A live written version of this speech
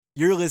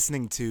You're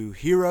listening to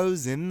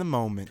Heroes in the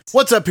Moment.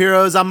 What's up,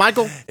 heroes? I'm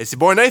Michael. It's your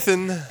boy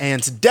Nathan.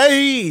 And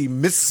today,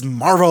 Miss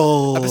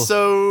Marvel.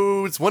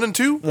 Episodes 1 and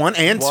 2. 1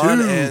 and 2.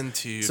 1 and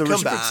 2. So we're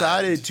super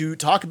excited to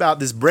talk about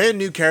this brand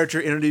new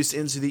character introduced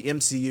into the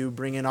MCU,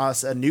 bringing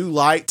us a new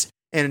light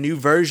and a new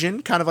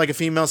version, kind of like a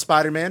female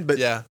Spider-Man, but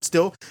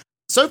still.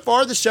 So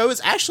far, the show is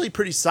actually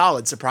pretty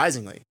solid,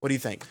 surprisingly. What do you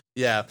think?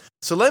 Yeah.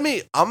 So I'm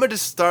going to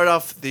just start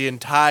off the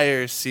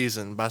entire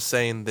season by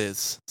saying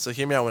this. So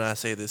hear me out when I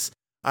say this.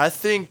 I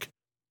think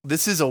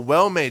this is a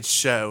well-made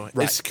show.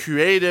 Right. It's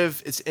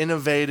creative. It's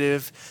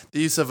innovative. The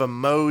use of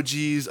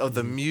emojis, of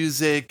the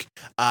music.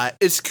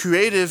 It's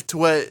creative to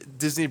what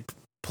Disney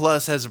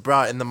Plus has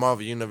brought in the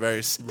Marvel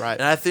Universe. Right.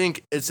 And I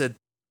think it's a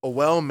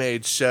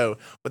well-made show.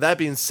 With that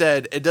being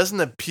said, it doesn't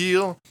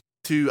appeal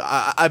to,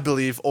 I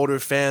believe, older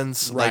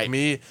fans like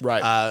me.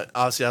 Right.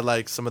 Obviously, I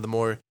like some of the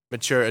more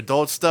mature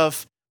adult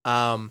stuff.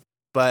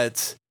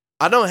 But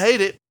I don't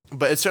hate it.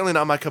 But it's certainly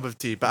not my cup of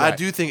tea. But I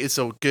do think it's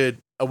a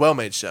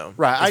well-made show.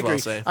 Right, I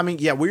agree. I mean,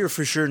 yeah, we are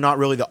for sure not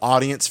really the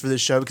audience for this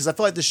show because I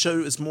feel like the show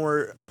is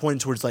more pointing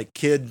towards like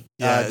kid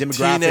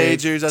demographic,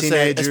 teenagers,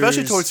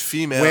 especially towards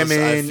females. Women,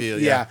 I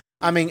feel, yeah.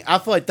 I mean, I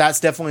feel like that's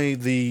definitely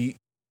the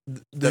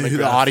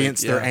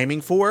audience they're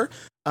aiming for.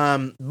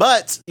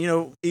 But you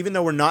know, even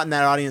though we're not in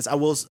that audience,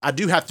 I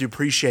do have to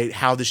appreciate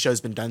how this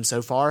show's been done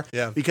so far.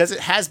 Yeah, because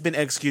it has been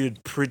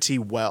executed pretty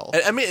well.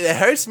 I mean, it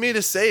hurts me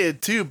to say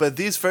it too, but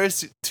these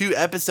first 2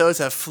 episodes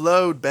have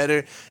flowed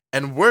better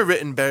and were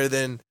written better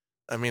than,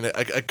 I mean,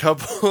 a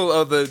couple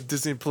of the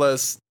Disney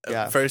Plus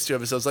first 2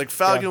 episodes, like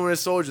Falcon and Winter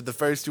Soldier. The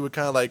first 2 were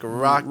kind of like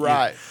rocky.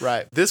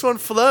 Right. This one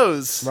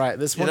flows. Right.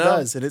 This one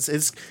does, and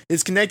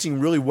it's connecting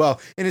really well.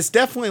 And it's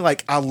definitely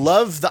like, I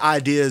love the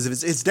ideas of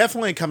it's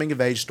definitely a coming of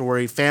age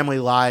story, family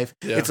life.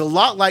 Yeah. It's a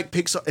lot like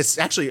Pixar. It's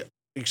actually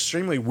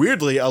extremely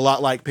weirdly a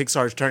lot like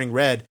Pixar's Turning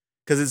Red.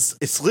 Because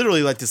it's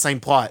literally like the same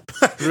plot.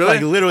 Really?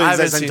 Like literally at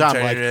the same time.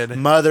 Turning Like Red.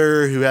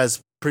 Mother who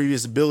has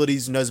previous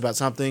abilities, who knows about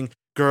something.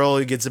 Girl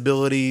who gets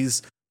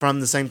abilities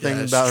from the same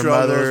thing about her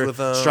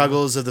mother.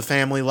 Struggles of the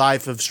family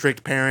life of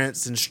strict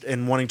parents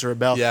and wanting to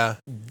rebel. Yeah.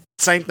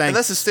 Same thing. And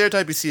that's a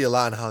stereotype you see a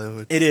lot in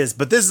Hollywood. It is.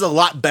 But this is a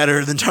lot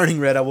better than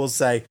Turning Red, I will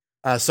say.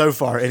 So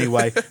far,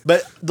 anyway.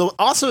 But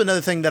also another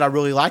thing that I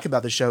really like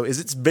about the show is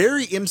it's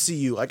very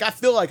MCU. Like, I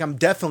feel like I'm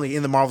definitely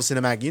in the Marvel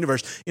Cinematic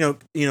Universe. You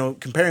know,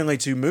 comparingly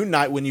to Moon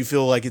Knight, when you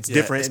feel like it's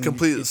different, it's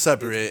completely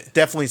separate. It's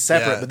definitely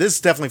separate. But this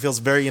definitely feels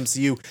very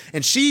MCU,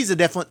 and she's a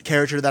definite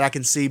character that I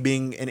can see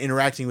being and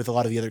interacting with a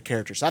lot of the other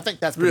characters. So I think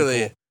that's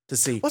pretty cool to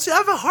see. Well, see, I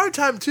have a hard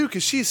time too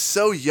because she's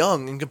so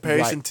young in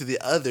comparison to the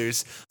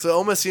others. So it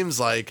almost seems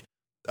like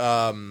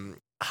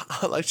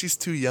like she's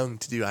too young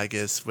to do, I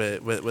guess,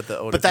 with the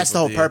older. But that's the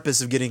whole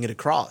purpose of getting it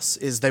across,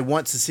 is they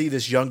want to see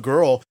this young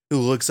girl who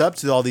looks up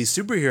to all these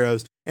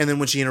superheroes, and then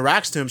when she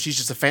interacts to him, she's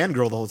just a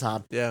fangirl the whole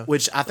time. Yeah,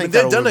 which I think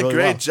they've done a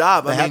great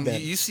job. I mean,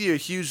 you see a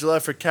huge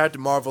love for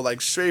Captain Marvel, like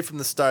straight from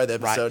the start of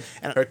the episode.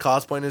 And her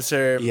cosplay is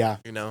her,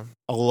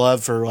 a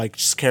love for like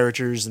just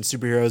characters and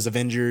superheroes,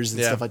 Avengers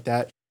and stuff like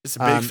that. It's a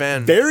big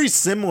fan. Very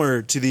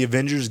similar to the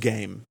Avengers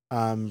game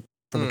from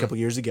a couple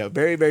years ago.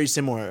 Very, very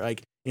similar.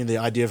 Like, you know, the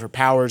idea of her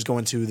powers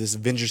going to this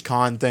Avengers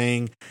Con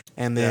thing,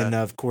 and then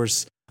of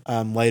course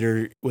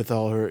later with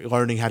all her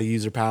learning how to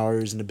use her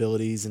powers and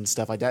abilities and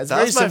stuff like that. It's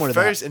very similar to that. That was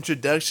my first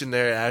introduction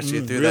there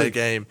actually through that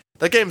game.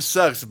 That game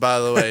sucks, by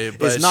the way.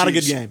 But it's not a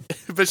good game.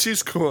 But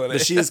she's cool in it.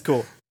 But she is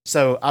cool.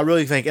 So I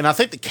really think, and I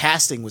think the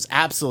casting was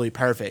absolutely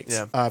perfect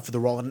for the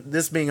role. And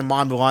this being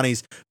Iman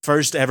Vellani's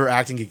first ever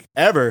acting gig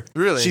ever,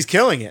 she's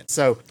killing it.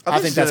 So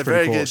I think that's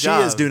pretty cool. She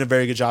is doing a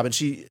very good job, and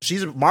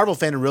she's a Marvel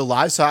fan in real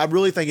life. So I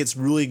really think it's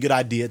really a good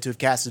idea to have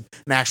casted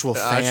an actual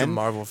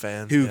Marvel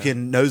fan who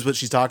knows what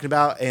she's talking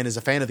about and is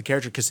a fan of the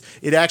character. Because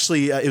it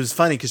actually it was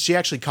funny because she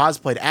actually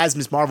cosplayed as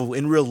Miss Marvel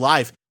in real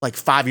life like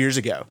 5 years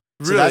ago.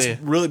 So that's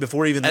really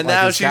before even. And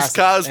now she's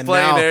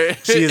cosplaying her.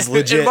 She is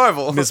legit in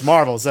Marvel. Miss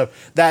Marvel. So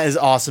that is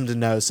awesome to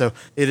know. So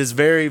it is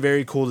very,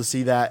 very cool to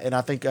see that. And I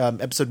think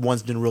episode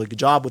 1's doing a really good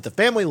job with the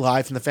family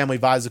life and the family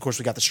vibes. Of course,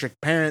 we got the strict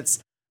parents,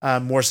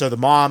 more so the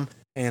mom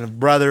and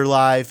brother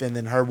life, and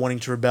then her wanting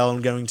to rebel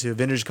and going to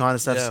Avengers Con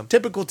and stuff. Yeah.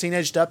 Typical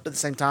teenage stuff, but at the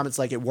same time, it's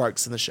like it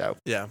works in the show.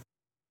 Yeah,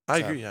 I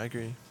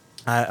agree.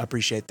 I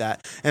appreciate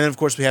that. And then, of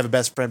course, we have a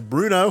best friend,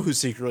 Bruno, who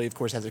secretly, of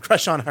course, has a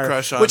crush on her.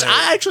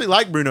 I actually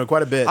like Bruno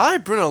quite a bit. I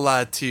like Bruno a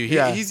lot, too.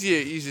 He's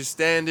your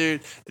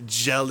standard,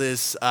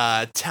 jealous,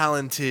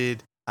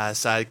 talented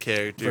side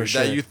character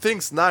that you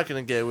think's not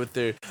going to get with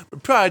her,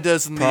 but probably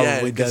does in the end.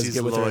 Probably does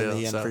get with loyal, her in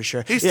the end, for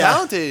sure. He's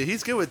talented.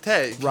 He's good with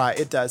tech. Right,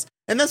 it does.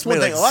 And that's one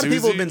thing. Like a lot of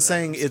people have been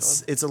saying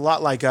it's a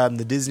lot like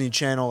the Disney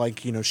Channel,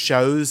 like, you know,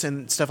 shows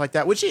and stuff like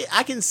that, which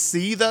I can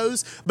see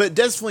those, but it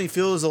definitely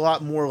feels a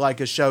lot more like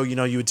a show, you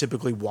know, you would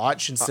typically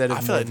watch instead of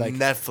I feel like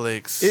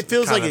Netflix. It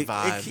feels like it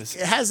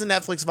has a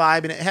Netflix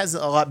vibe, and it has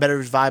a lot better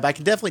vibe. I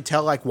can definitely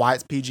tell like why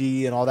it's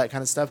PG and all that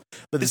kind of stuff.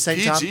 But at the same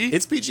time,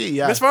 it's PG.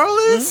 Yeah, Miss Marvel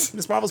is. Mm-hmm.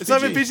 Miss Marvel's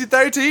PG. PG. It's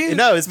not even PG-13.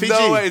 No, it's PG.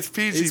 No way, it's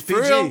PG. It's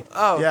For PG. real?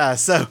 Oh, yeah.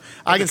 So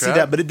I can see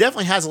that, but it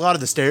definitely has a lot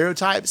of the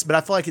stereotypes. But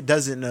I feel like it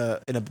does it in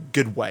a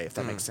good way, if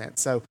that makes sense.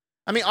 So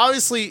I mean,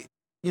 obviously,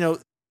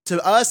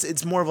 to us,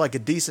 it's more of like a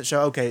decent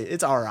show. Okay,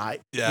 it's all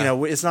right. Yeah.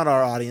 It's not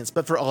our audience,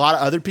 but for a lot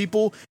of other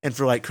people and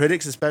for like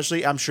critics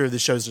especially, I'm sure the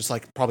show's just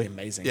like probably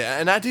amazing. Yeah,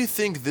 and I do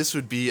think this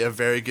would be a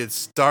very good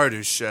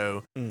starter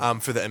show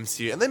for the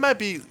MCU. And they might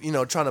be,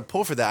 trying to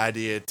pull for that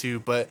idea too.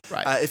 But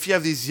if you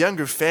have these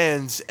younger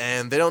fans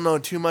and they don't know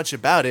too much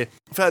about it,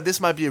 I feel like this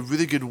might be a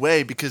really good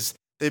way because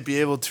they'd be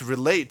able to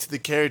relate to the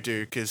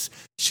character because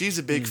she's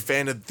a big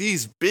fan of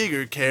these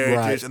bigger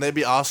characters and they'd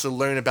be also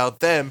learn about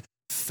them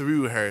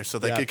through her, so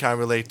they could kind of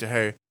relate to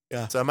her.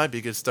 Yeah, so it might be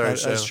a good start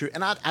show. That's true,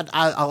 and I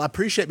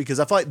appreciate because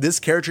I feel like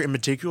this character in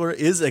particular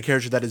is a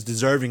character that is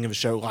deserving of a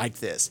show like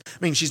this. I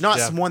mean, she's not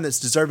someone that's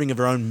deserving of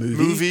her own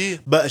movie,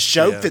 but a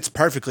show fits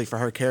perfectly for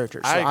her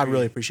character. So I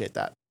really appreciate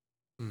that.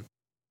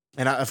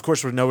 And of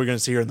course, we know we're going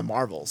to see her in the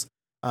Marvels,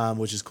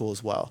 which is cool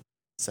as well.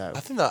 So I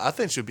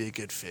think she'll be a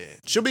good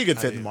fit. She'll be a good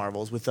fit in the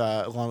Marvels with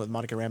along with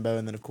Monica Rambeau,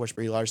 and then of course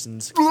Brie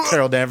Larson's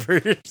Carol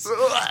Danvers.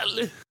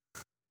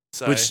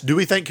 Which, do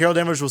we think Carol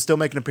Danvers will still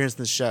make an appearance in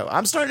this show?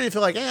 I'm starting to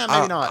feel like, maybe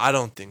not. I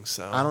don't think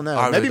so. I don't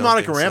know. Maybe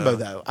Monica Rambeau,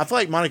 though. I feel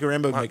like Monica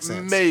Rambeau makes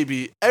sense.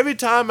 Maybe. Every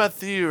time I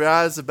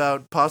theorize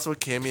about possible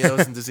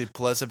cameos in Disney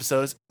Plus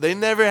episodes, they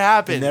never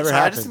happen.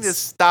 I just need to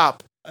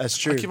stop. That's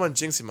true. I keep on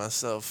jinxing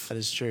myself. That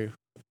is true.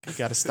 You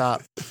got to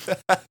stop.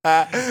 All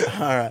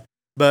right.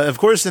 But, of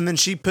course, and then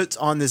she puts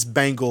on this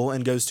bangle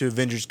and goes to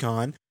Avengers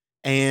Con.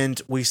 And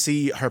we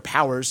see her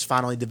powers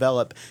finally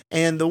develop.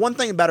 And the one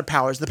thing about her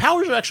powers, the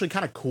powers are actually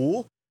kind of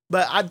cool.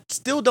 But I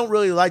still don't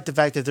really like the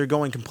fact that they're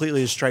going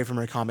completely astray from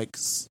her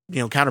comics,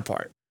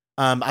 counterpart.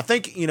 I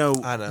think,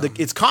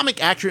 it's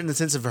comic accurate in the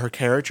sense of her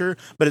character,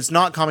 but it's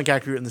not comic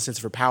accurate in the sense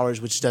of her powers,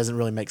 which doesn't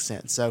really make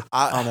sense. So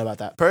I don't know about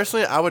that.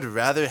 Personally, I would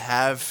rather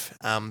have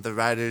the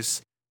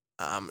writers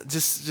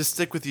just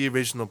stick with the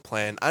original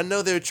plan. I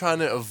know they're trying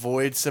to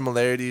avoid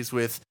similarities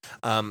with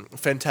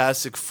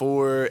Fantastic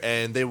Four,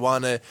 and they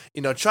want to,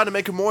 try to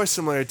make it more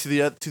similar to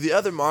the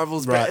other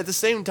Marvels. But at the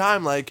same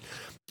time, like,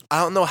 I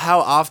don't know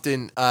how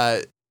often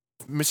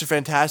Mr.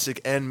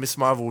 Fantastic and Miss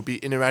Marvel would be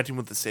interacting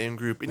with the same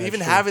group and even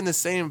having the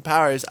same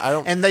powers.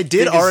 And they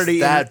did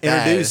already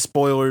introduce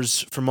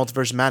spoilers for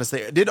Multiverse of Madness.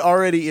 They did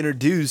already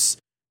introduce,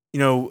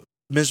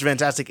 Mr.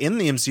 Fantastic in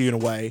the MCU in a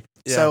way.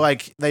 Yeah. So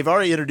like they've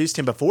already introduced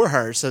him before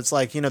her. So it's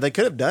like, they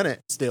could have done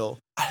it still.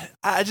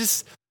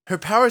 Her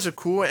powers are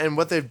cool, and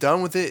what they've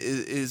done with it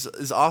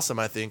is awesome,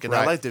 I think. And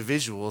I like the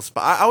visuals,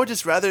 but I would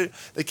just rather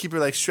they keep her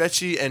like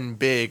stretchy and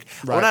big.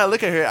 Right. When I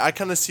look at her, I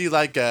kind of see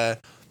like the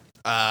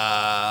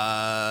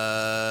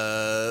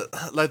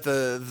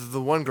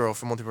one girl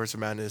from Multiverse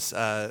of Madness,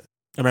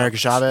 America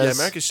Chavez. Yeah,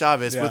 America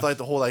Chavez with like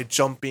the whole like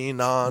jumping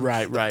on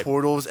the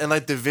portals and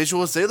like the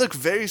visuals. They look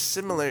very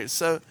similar.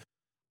 So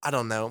I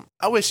don't know.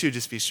 I wish she would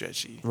just be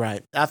stretchy.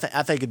 Right. I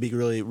think it'd be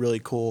really,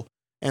 really cool.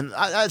 And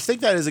I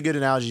think that is a good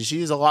analogy.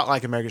 She is a lot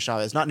like America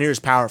Chavez. Not near as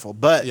powerful,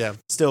 but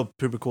still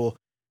super cool.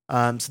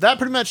 So that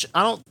pretty much,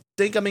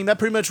 that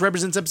pretty much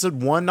represents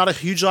episode 1. Not a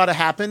huge lot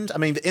happened. I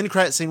mean, the end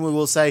credit scene, we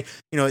will say,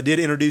 it did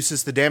introduce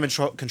us the damage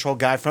control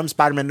guy from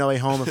Spider-Man No Way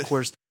Home, of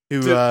course.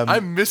 Who, dude,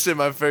 I missed it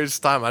my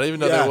first time. I didn't even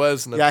know there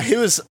was.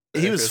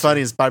 He was funny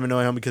in Spider-Man No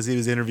Way Home because he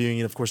was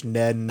interviewing, of course,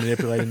 Ned and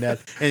manipulating Ned,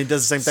 and he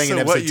does the same thing in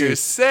episode 2. So what you're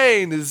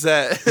saying is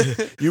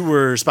that you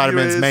were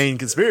Spider-Man's main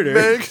conspirator,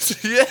 and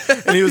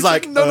he was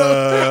like, no.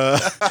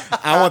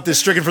 "I want this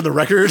stricken from the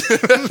record."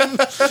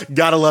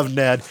 Gotta love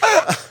Ned.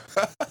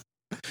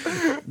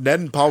 Ned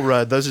and Paul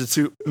Rudd, those are the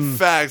two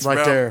facts right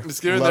bro. there.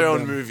 Just give them their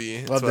own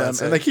movie. Love them,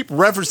 and they keep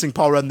referencing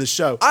Paul Rudd in this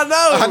show. I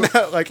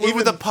know. Like even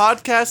with the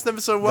podcast in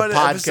episode 1,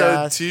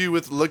 episode 2,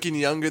 with looking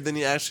younger than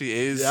he actually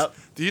is. Yep.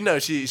 Do you know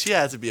she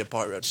has to be a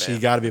Paul Rudd fan? She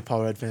got to be a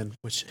Paul Rudd fan.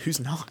 Who's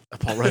not a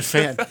Paul Rudd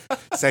fan?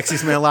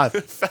 Sexiest man alive.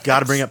 Got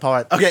to bring up Paul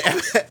Rudd. Okay,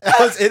 that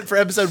was it for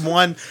episode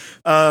 1.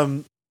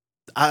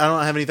 I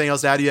don't have anything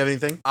else to add. Do you have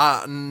anything?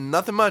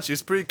 Nothing much.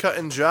 It's pretty cut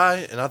and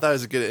dry, and I thought it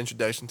was a good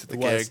introduction to the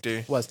character.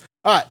 It was.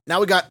 All right, now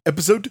we got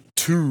episode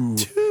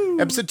 2.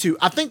 Episode 2.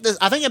 I think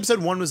episode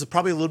 1 was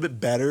probably a little bit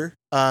better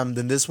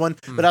than this one,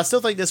 but I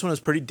still think this one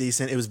was pretty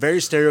decent. It was very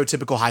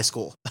stereotypical high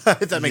school,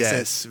 if that makes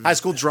sense. High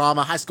school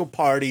drama, high school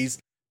parties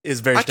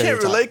is very stereotypical. I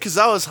can't relate because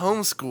I was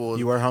homeschooled.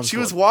 You were homeschooled. She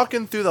was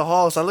walking through the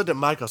halls. I looked at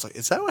Mike. I was like,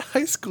 "Is that what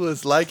high school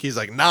is like?" He's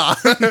like, "Nah,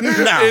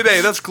 it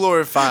ain't. That's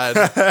glorified."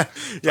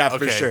 Yeah,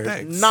 for sure.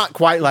 Thanks. Not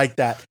quite like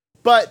that.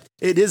 But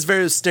it is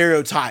very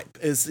stereotype.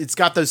 It's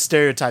got those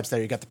stereotypes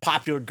there. You got the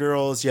popular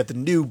girls. You have the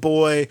new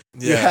boy.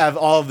 Yeah. You have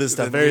all of this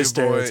stuff. Very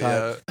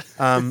stereotype.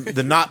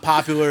 The not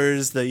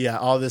populars.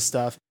 All this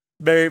stuff.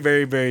 Very,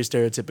 very, very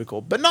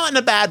stereotypical. But not in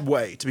a bad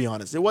way, to be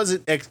honest. It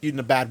wasn't executed in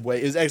a bad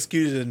way. It was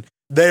executed in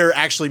they're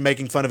actually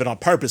making fun of it on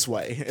purpose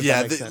way.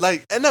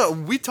 And no,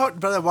 we talked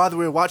about that while we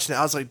were watching it.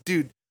 I was like,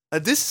 dude,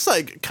 this is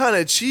like kind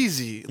of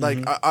cheesy.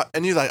 Like,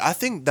 and you're like, I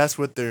think that's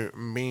what they're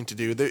meaning to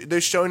do. They're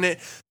showing it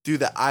through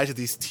the eyes of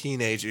these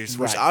teenagers,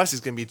 which obviously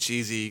is gonna be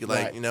cheesy,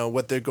 like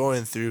what they're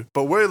going through.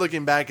 But we're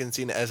looking back and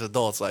seeing it as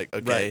adults, like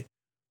okay,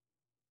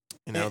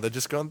 they're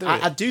just going through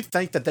it. I do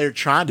think that they're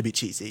trying to be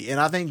cheesy, and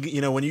I think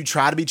when you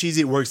try to be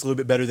cheesy, it works a little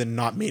bit better than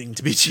not meaning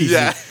to be cheesy.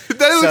 Yeah,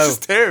 that was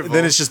just terrible.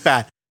 Then it's just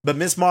bad. But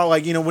Miss Marvel,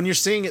 like, when you're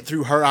seeing it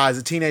through her eyes,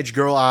 a teenage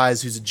girl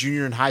eyes who's a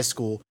junior in high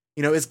school,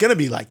 it's gonna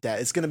be like that.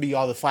 It's gonna be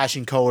all the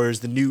flashing colors,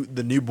 the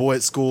new boy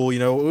at school,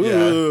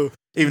 ooh,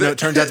 even though it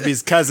turns out to be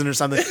his cousin or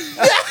something.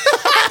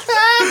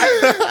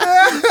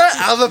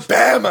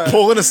 Alabama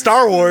pulling a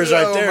Star Wars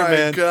right there,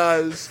 man.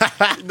 Oh my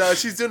gosh. No,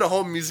 she's doing a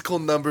whole musical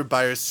number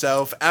by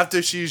herself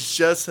after she's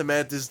just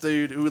met this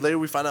dude who later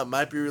we find out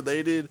might be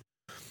related.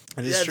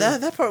 True.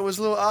 That part was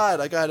a little odd,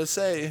 I gotta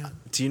say.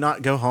 Do you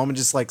not go home and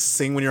just like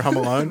sing when you're home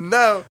alone?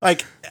 No.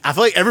 Like, I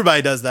feel like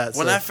everybody does that.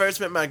 When I first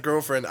met my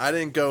girlfriend, I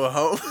didn't go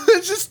home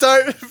and just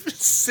start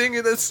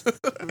singing this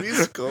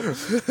musical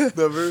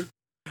number.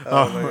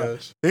 Oh my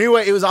gosh.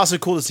 Anyway, it was also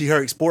cool to see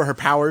her explore her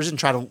powers and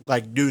try to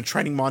like do a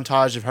training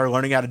montage of her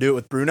learning how to do it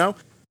with Bruno.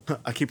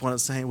 I keep on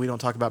saying we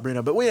don't talk about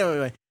Bruno, but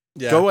anyway.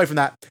 Yeah. Go away from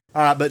that.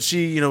 But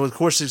she, of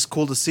course, it's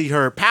cool to see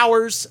her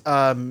powers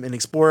and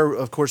explore.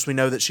 Of course, we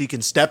know that she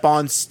can step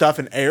on stuff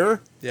in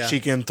air. Yeah. She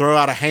can throw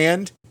out a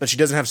hand, but she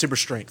doesn't have super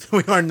strength.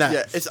 We learned that.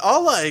 Yeah, it's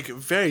all like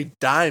very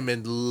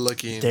diamond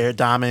looking. They're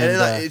diamond.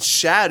 And it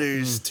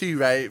shatters too,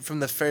 right,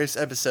 from the first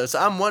episode. So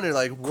I'm wondering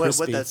like what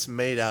that's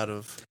made out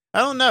of. I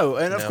don't know.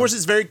 And of course,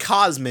 it's very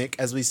cosmic,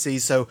 as we see.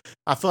 So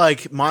I feel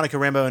like Monica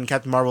Rambeau and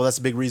Captain Marvel, that's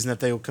a big reason that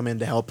they will come in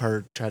to help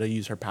her try to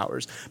use her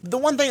powers. But the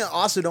one thing I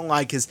also don't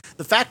like is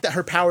the fact that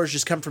her powers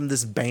just come from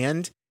this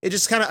band. It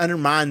just kind of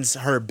undermines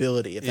her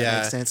ability, if that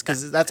makes sense,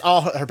 because that's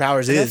all her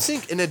powers is. I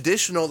think in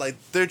additional, like,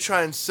 they're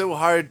trying so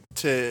hard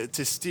to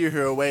steer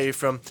her away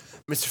from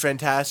Mr.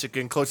 Fantastic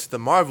and close to the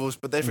Marvels,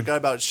 but they forgot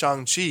about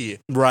Shang-Chi.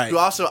 Right. Who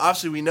also,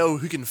 obviously, we know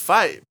who can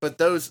fight, but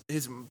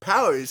his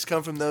powers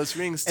come from those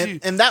rings, too.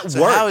 And that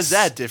so works. How is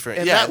that different?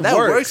 And that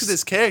works with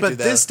this character, but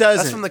though. This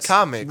doesn't. That's from the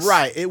comics.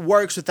 Right. It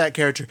works with that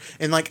character.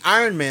 And like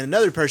Iron Man,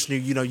 another person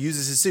who,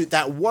 uses his suit,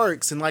 that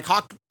works. And like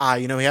Hawkeye,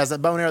 he has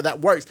that bow and arrow, that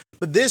works.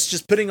 But this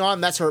just putting on,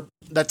 that's her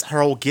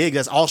whole gig.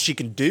 That's all she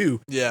can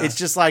do. Yeah. It's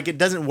just like, it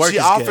doesn't work. She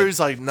offers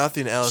like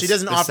nothing else. She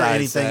doesn't offer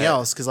anything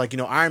else. Because like,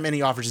 Iron Man,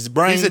 he offers his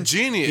brain. He's a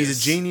genius. He's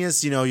a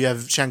genius. You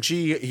have Shang-Chi.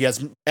 He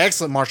has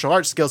excellent martial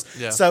arts skills.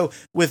 Yeah. So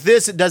with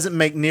this, it doesn't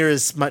make near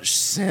as much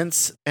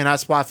sense. And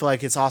that's why I feel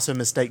like it's also a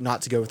mistake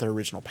not to go with her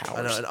original powers.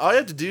 I know. And all you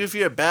have to do if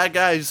you're a bad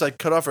guy is just like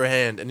cut off her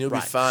hand and you'll be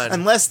fine.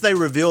 Unless they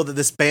reveal that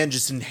this band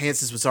just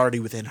enhances what's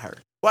already within her.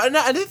 Well,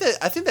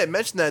 I think they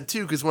mentioned that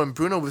too, because when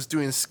Bruno was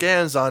doing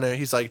scans on her,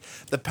 he's like,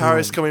 the power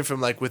is coming from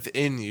like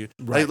within you,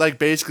 right? Like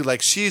basically,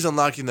 like she's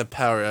unlocking the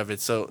power of it.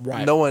 So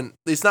no one,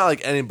 it's not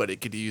like anybody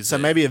could use it. So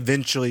maybe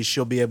eventually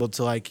she'll be able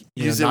to like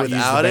use it it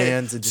without it.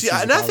 And just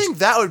and I think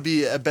that would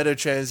be a better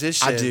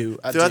transition. I do.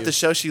 Throughout the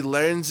show, she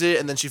learns it,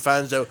 and then she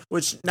finds out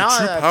which now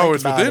the true power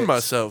is within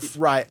myself.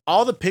 Right.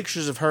 All the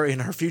pictures of her in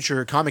her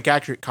future comic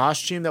accurate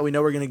costume that we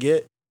know we're gonna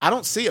get, I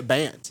don't see a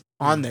band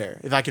on there,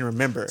 if I can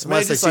remember. So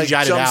unless they CGI'd it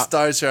out. Jump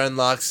starts her,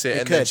 unlocks it,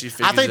 and then she figures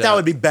it out. I think that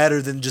would be better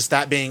than just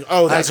that being,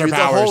 that's her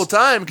powers. The whole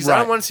time, because I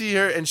don't want to see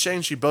her and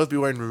Shang-Chi both be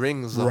wearing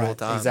rings the whole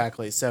time.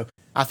 Exactly. So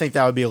I think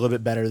that would be a little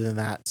bit better than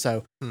that.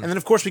 So, and then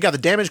of course we got the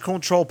damage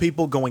control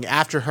people going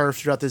after her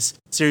throughout this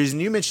series, and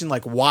you mentioned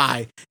like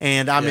why,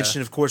 and I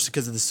mentioned of course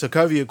because of the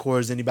Sokovia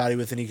Accords, anybody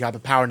with any type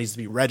of power needs to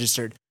be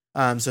registered.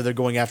 So they're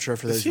going after her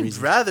for those reasons.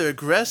 Rather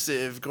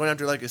aggressive, going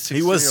after like a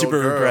 16-year-old He was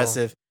super girl.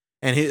 Aggressive.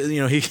 And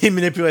he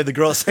manipulated the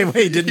girl the same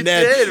way he did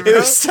Ned. It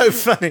was so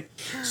funny.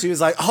 She was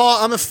like, "Oh,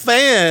 I'm a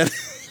fan."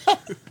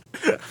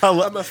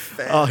 I'm a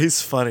fan. Oh,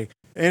 he's funny.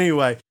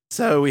 Anyway,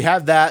 so we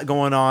have that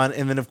going on,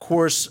 and then of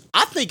course,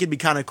 I think it'd be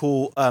kind of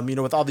cool,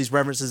 with all these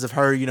references of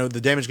her,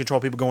 the damage control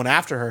people going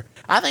after her.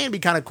 I think it'd be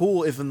kind of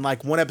cool if in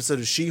like one episode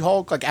of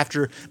She-Hulk, like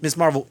after Miss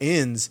Marvel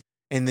ends,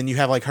 and then you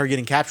have like her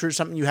getting captured or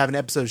something, you have an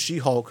episode of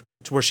She-Hulk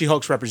to where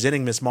She-Hulk's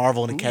representing Miss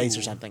Marvel in a case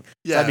or something.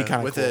 Yeah, that'd be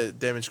kind of with cool. the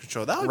damage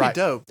control. That would be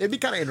dope. It'd be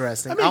kind of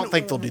interesting. I don't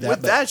think they'll do that.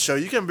 With that show,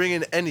 you can bring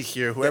in any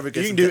hero, whoever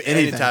gets you can do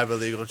any type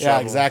of legal trouble. Yeah,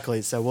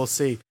 exactly. So we'll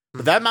see.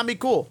 But that might be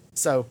cool.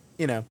 So,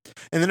 And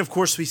then of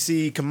course we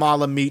see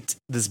Kamala meet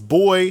this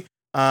boy.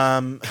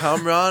 Kamran,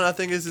 I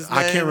think is his name.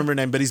 I can't remember his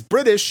name, but he's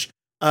British.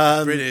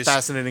 British.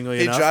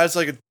 Fascinatingly enough. He drives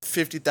like a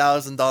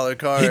 $50,000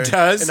 car. He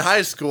does. In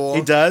high school.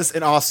 He does.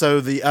 And also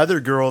the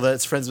other girl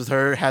that's friends with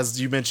her has,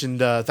 you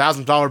mentioned,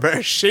 $1,000 pair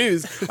of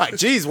shoes. Like,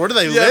 geez, where do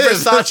they live?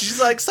 Versace. She's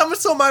like, someone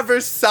stole my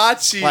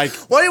Versace. Like,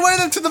 why are you wearing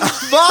them to the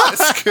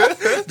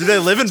mosque? Do they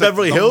live in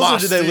Beverly Hills or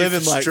do they live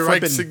in like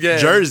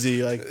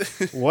Jersey? Like,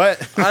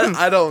 what?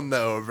 I don't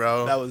know,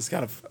 bro. That was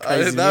kind of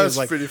crazy. That was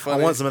like, pretty funny.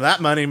 I want some of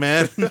that money,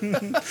 man.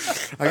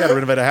 I got to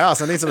renovate a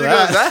house. I need some of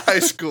that. that. Go to that high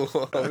school.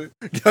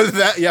 Go to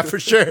that, yeah, for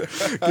sure.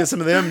 Get some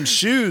of them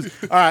shoes.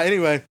 All right,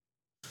 anyway.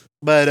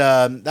 But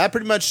that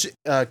pretty much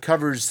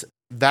covers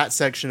that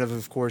section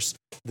of course,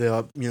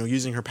 the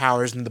using her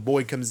powers, and the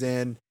boy comes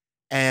in,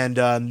 and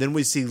then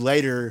we see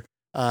later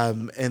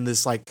in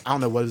this like I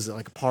don't know what was it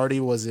like a party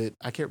was it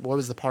I can't what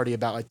was the party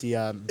about like the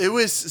it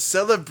was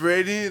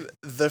celebrating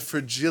the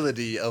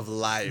fragility of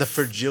life. The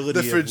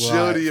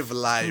fragility of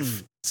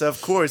life. So of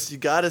course you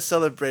got to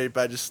celebrate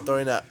by just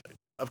throwing a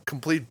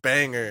complete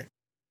banger.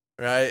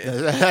 Right,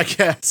 I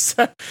guess.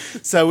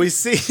 So we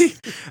see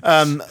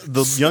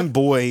the young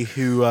boy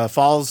who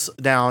falls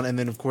down, and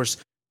then of course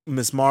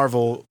Miss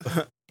Marvel,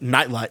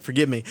 Nightlight,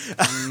 forgive me,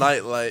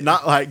 Nightlight.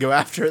 Nightlight go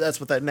after her. That's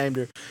what they named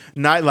her.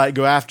 Nightlight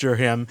go after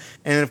him,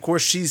 and of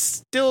course she's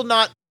still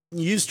not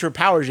used her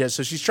powers yet,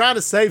 so she's trying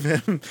to save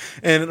him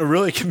in a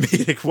really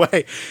comedic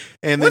way.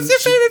 And What's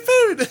then your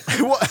favorite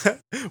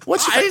food?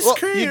 what's your Ice well,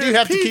 cream. you do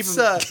have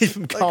pizza. to keep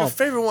him calm. Like a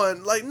favorite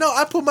one. Like, no,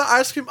 I put my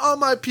ice cream on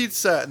my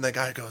pizza. And the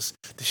guy goes,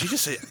 did she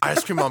just say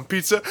ice cream on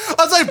pizza? I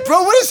was like,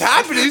 bro, what is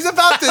happening? He's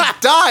about to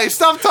die.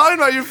 Stop talking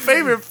about your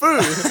favorite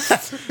food.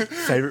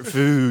 Favorite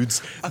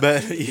foods,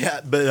 but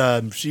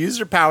she uses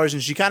her powers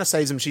and she kind of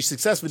saves him. She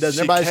successfully does. She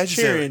Everybody's catches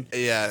cheering, him.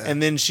 Yeah.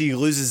 and then she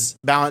loses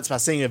balance by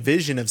seeing a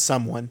vision of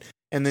someone,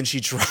 and then she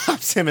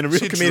drops him in a real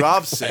She comedic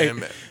drops way.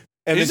 him.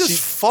 And He's then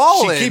just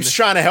falling. She keeps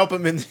trying to help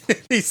him, and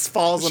he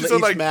falls on She's the on,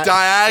 each like, mat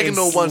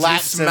diagonal and ones, and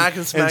slaps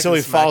him smack until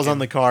he falls him. on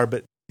the car.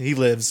 But he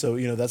lives, so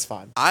that's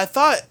fine. I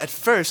thought at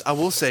first, I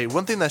will say,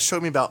 one thing that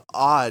showed me about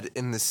Odd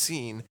in the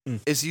scene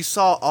is you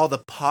saw all the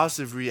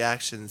positive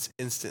reactions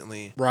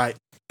instantly. Right.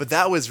 But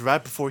that was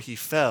right before he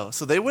fell.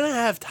 So they wouldn't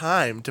have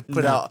time to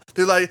put No. out.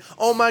 They're like,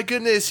 oh my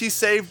goodness, he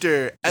saved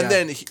her. And Yeah.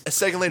 then a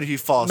second later, he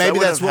falls. Maybe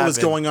that that's what was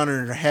happened. going on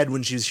in her head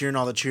when she was hearing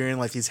all the cheering,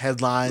 like these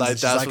headlines. Like, and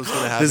she's that's like, what's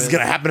gonna this is happen.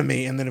 going to happen to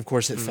me. And then, of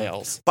course, it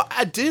fails. But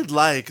I did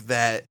like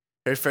that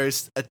her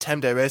first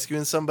attempt at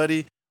rescuing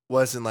somebody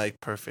wasn't like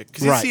perfect.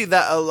 Because you Right. see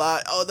that a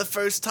lot. Oh, the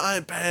first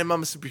time, bam,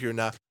 I'm a superhero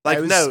now. Like,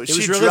 It was- no, it she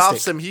was drops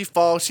realistic. him, he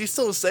falls, she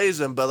still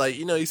saves him, but like,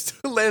 he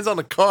still lands on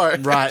the car.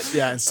 Right.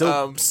 Yeah. And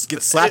still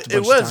gets slapped a It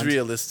bunch was of times.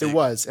 realistic. It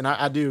was, and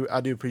I do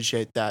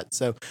appreciate that.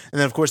 So, and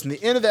then of course, in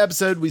the end of the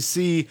episode, we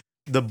see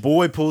the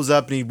boy pulls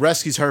up and he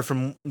rescues her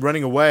from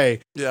running away.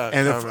 Yeah.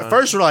 And kinda at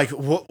first, we're like,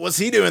 "What's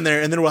he doing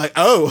there?" And then we're like,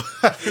 "Oh,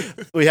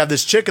 we have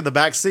this chick in the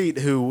back seat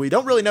who we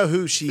don't really know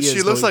who she is."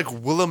 She looks but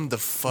like Willem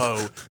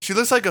Dafoe. She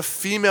looks like a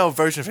female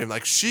version of him.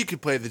 Like, she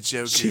could play the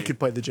Joker. she could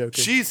play the Joker.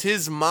 She's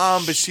his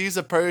mom, but she's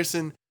a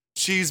person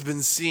she's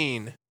been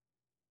seen.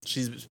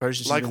 She's a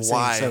person she's Like, been seeing.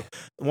 why? So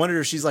I wonder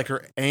if she's like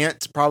her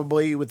aunt,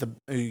 probably who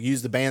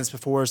used the bands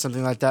before or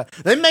something like that.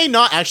 They may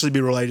not actually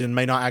be related and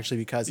may not actually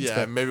be cousins. Yeah,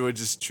 but maybe we're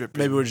just tripping.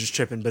 maybe we're just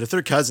tripping. But if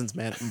they're cousins,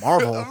 man,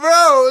 Marvel.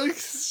 Bro,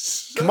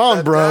 Come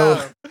on,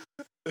 bro.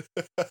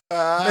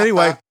 down.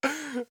 Anyway,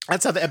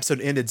 that's how the episode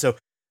ended. So,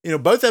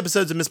 both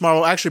episodes of Miss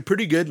Marvel are actually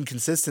pretty good and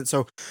consistent.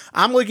 So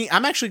I'm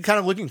actually kind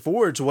of looking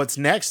forward to what's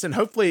next, and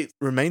hopefully it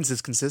remains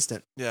as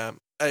consistent, Yeah.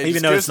 Hey, even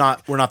just though give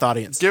us- we're not the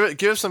audience.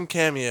 Give us some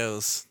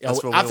cameos. Yeah,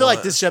 That's what I we feel like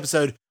want. this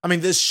episode,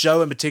 this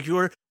show in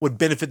particular, would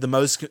benefit the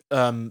most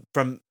from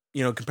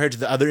compared to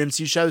the other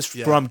MCU shows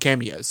Yeah. from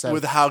cameos. So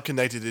with how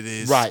connected it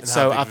is. right, and how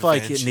so big I of a feel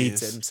like fan it she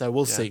needs is. it. So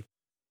we'll Yeah. see.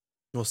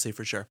 We'll see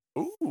for sure.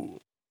 Ooh.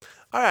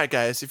 All right,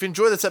 guys. If you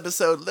enjoyed this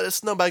episode, let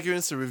us know by giving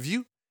us a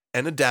review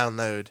and a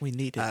download. We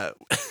need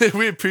it.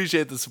 We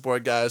appreciate the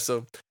support, guys.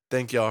 So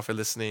thank y'all for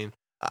listening.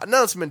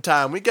 Announcement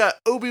time. We got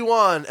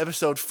Obi-Wan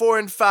episode 4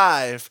 and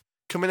 5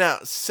 coming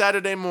out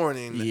Saturday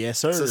morning. Yes,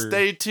 sir. So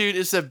stay tuned.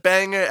 It's a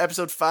banger.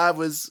 Episode 5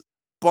 was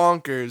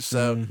bonkers.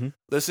 So Mhm.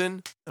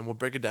 listen, and we'll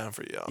break it down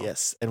for y'all.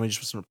 Yes, and we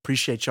just want to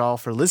appreciate y'all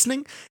for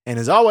listening. And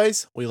as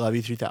always, we love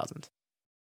you 3000.